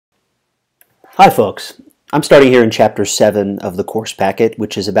Hi folks, I'm starting here in Chapter 7 of the course packet,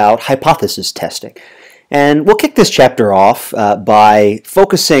 which is about hypothesis testing. And we'll kick this chapter off by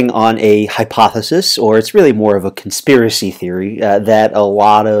focusing on a hypothesis, or it's really more of a conspiracy theory, that a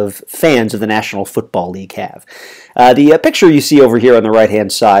lot of fans of the National Football League have. The picture you see over here on the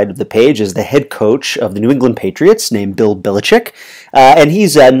right-hand side of the page is the head coach of the New England Patriots named Bill Belichick, and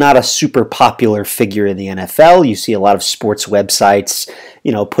he's not a super popular figure in the NFL. You see a lot of sports websites,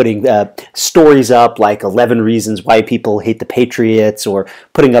 putting stories up like 11 reasons why people hate the Patriots, or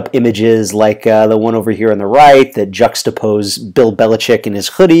putting up images like the one over here on the right that juxtapose Bill Belichick in his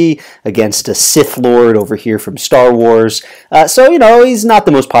hoodie against a Sith Lord over here from Star Wars. So he's not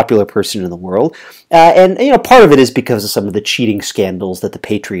the most popular person in the world. And part of it is because of some of the cheating scandals that the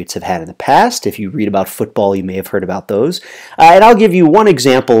Patriots have had in the past. If you read about football, you may have heard about those. And I'll give you one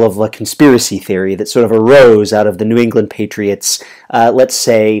example of a conspiracy theory that sort of arose out of the New England Patriots, let's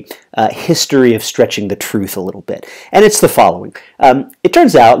say, history of stretching the truth a little bit. And it's the following. It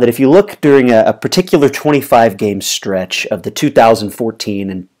turns out that if you look during a particular 25-game stretch of the 2014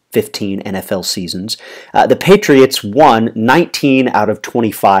 and 15 NFL seasons, the Patriots won 19 out of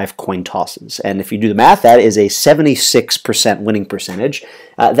 25 coin tosses. And if you do the math, that is a 76% winning percentage.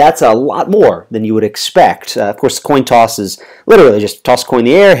 That's a lot more than you would expect. Of course, the coin toss is literally just toss a coin in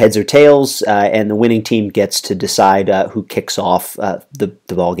the air, heads or tails, and the winning team gets to decide who kicks off the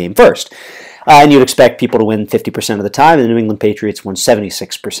ball game first. And you'd expect people to win 50% of the time, and the New England Patriots won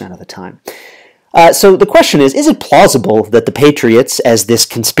 76% of the time. So the question is it plausible that the Patriots, as this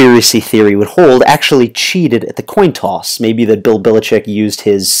conspiracy theory would hold, actually cheated at the coin toss? Maybe that Bill Belichick used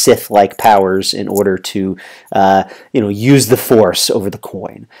his Sith-like powers in order to, use the Force over the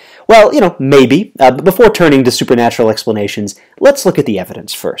coin. Well, maybe. But before turning to supernatural explanations, let's look at the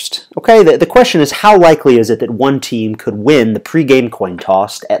evidence first. Okay, the question is, how likely is it that one team could win the pregame coin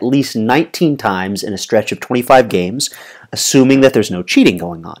toss at least 19 times in a stretch of 25 games, assuming that there's no cheating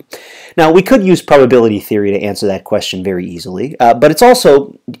going on? Now, we could use probability theory to answer that question very easily, but it's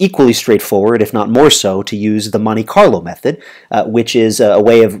also equally straightforward, if not more so, to use the Monte Carlo method, which is a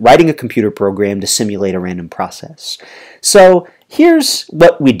way of writing a computer program to simulate a random process. So here's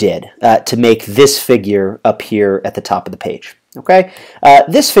what we did to make this figure up here at the top of the page. Okay,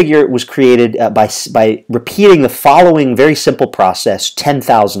 this figure was created by repeating the following very simple process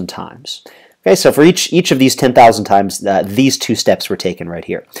 10,000 times. Okay, so for each of these 10,000 times, these two steps were taken right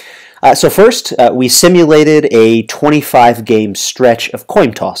here. So first, we simulated a 25-game stretch of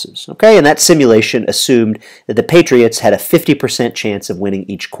coin tosses. Okay, and that simulation assumed that the Patriots had a 50% chance of winning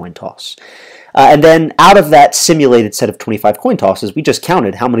each coin toss. And then out of that simulated set of 25 coin tosses, we just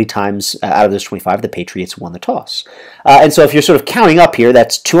counted how many times out of those 25 the Patriots won the toss. And so if you're sort of counting up here,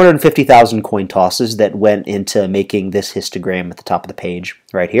 that's 250,000 coin tosses that went into making this histogram at the top of the page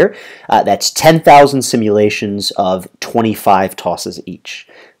right here. That's 10,000 simulations of 25 tosses each.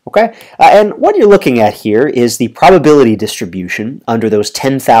 Okay, and what you're looking at here is the probability distribution under those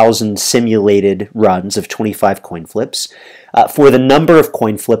 10,000 simulated runs of 25 coin flips for the number of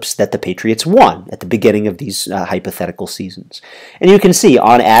coin flips that the Patriots won at the beginning of these hypothetical seasons. And you can see,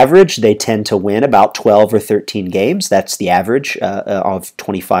 on average, they tend to win about 12 or 13 games. That's the average of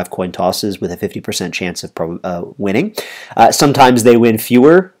 25 coin tosses with a 50% chance of winning. Sometimes they win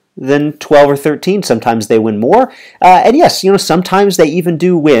fewer than 12 or 13. Sometimes they win more. And yes, sometimes they even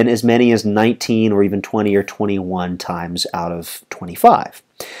do win as many as 19 or even 20 or 21 times out of 25.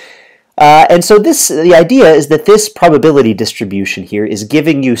 And so the idea is that this probability distribution here is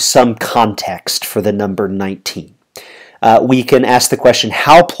giving you some context for the number 19. We can ask the question,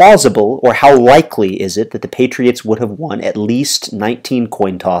 how plausible or how likely is it that the Patriots would have won at least 19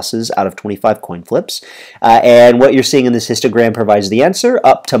 coin tosses out of 25 coin flips? And what you're seeing in this histogram provides the answer.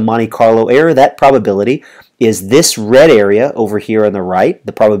 Up to Monte Carlo error, that probability is this red area over here on the right,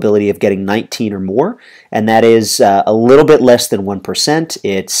 the probability of getting 19 or more, and that is a little bit less than 1%.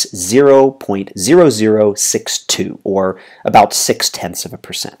 It's 0.0062, or about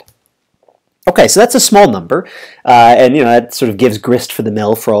 0.6%. Okay, so that's a small number, and that sort of gives grist for the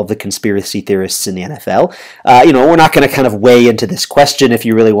mill for all the conspiracy theorists in the NFL. We're not going to kind of weigh into this question. If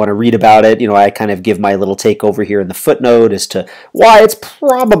you really want to read about it, I kind of give my little take over here in the footnote as to why it's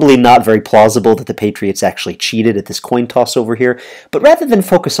probably not very plausible that the Patriots actually cheated at this coin toss over here. But rather than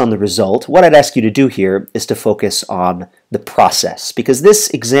focus on the result, what I'd ask you to do here is to focus on the process, because this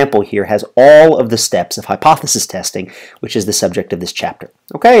example here has all of the steps of hypothesis testing, which is the subject of this chapter.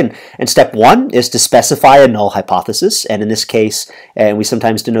 Okay, and step one is to specify a null hypothesis, and in this case, and we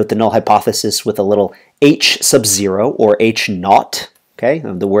sometimes denote the null hypothesis with a little h sub 0 or h naught. Okay,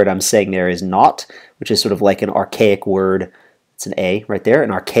 the word I'm saying there is naught, which is sort of like an archaic word. It's an A right there, an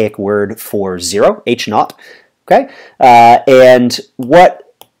archaic word for 0, H naught. Okay, and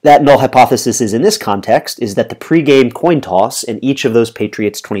what that null hypothesis is in this context is that the pregame coin toss in each of those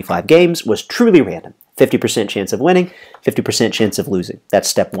Patriots 25 games was truly random. 50% chance of winning, 50% chance of losing. That's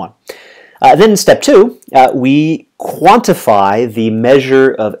step one. Then in step two, we quantify the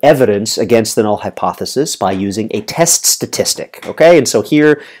measure of evidence against the null hypothesis by using a test statistic. Okay, and so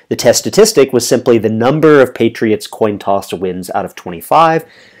here the test statistic was simply the number of Patriots coin toss wins out of 25.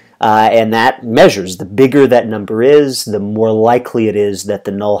 And that measures, the bigger that number is, the more likely it is that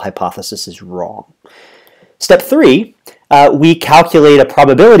the null hypothesis is wrong. Step three, we calculate a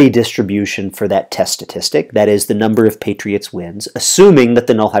probability distribution for that test statistic, that is the number of Patriots wins, assuming that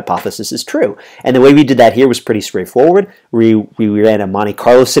the null hypothesis is true. And the way we did that here was pretty straightforward. We ran a Monte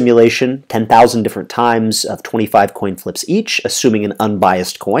Carlo simulation 10,000 different times of 25 coin flips each, assuming an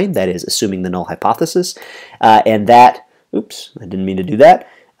unbiased coin, that is assuming the null hypothesis. And that, oops, I didn't mean to do that.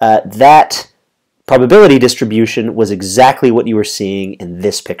 That probability distribution was exactly what you were seeing in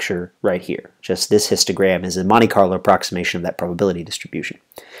this picture right here. Just this histogram is a Monte Carlo approximation of that probability distribution.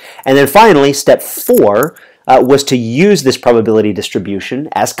 And then finally, step four was to use this probability distribution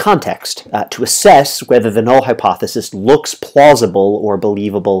as context to assess whether the null hypothesis looks plausible or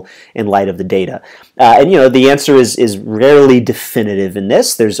believable in light of the data. And you know, the answer is rarely definitive in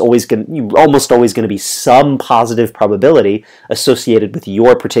this. There's almost always going to be some positive probability associated with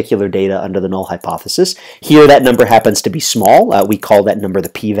your particular data under the null hypothesis. Here that number happens to be small. We call that number the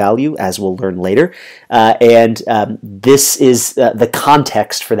p-value, as we'll learn later. This is the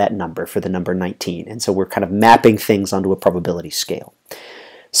context for that number, for the number 19. And so we're kind of mapping things onto a probability scale.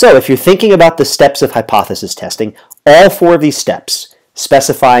 So if you're thinking about the steps of hypothesis testing, all four of these steps,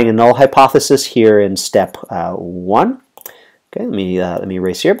 specifying a null hypothesis here in step one. Okay, let me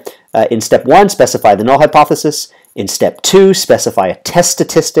erase here. In step one, specify the null hypothesis. In step two, specify a test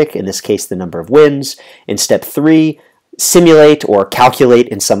statistic, in this case the number of wins. In step three, simulate or calculate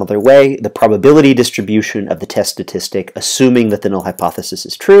in some other way the probability distribution of the test statistic, assuming that the null hypothesis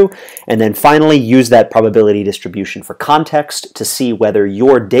is true. And then finally, use that probability distribution for context to see whether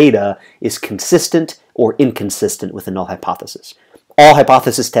your data is consistent or inconsistent with the null hypothesis. All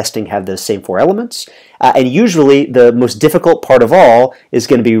hypothesis testing have those same four elements, and usually the most difficult part of all is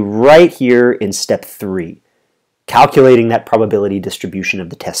going to be right here in step three, calculating that probability distribution of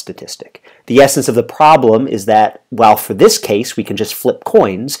the test statistic. The essence of the problem is that while for this case we can just flip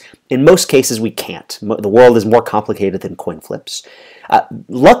coins, in most cases we can't. The world is more complicated than coin flips.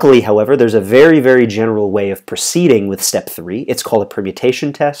 Luckily, however, there's a very, very general way of proceeding with step three. It's called a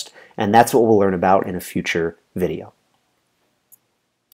permutation test, and that's what we'll learn about in a future video.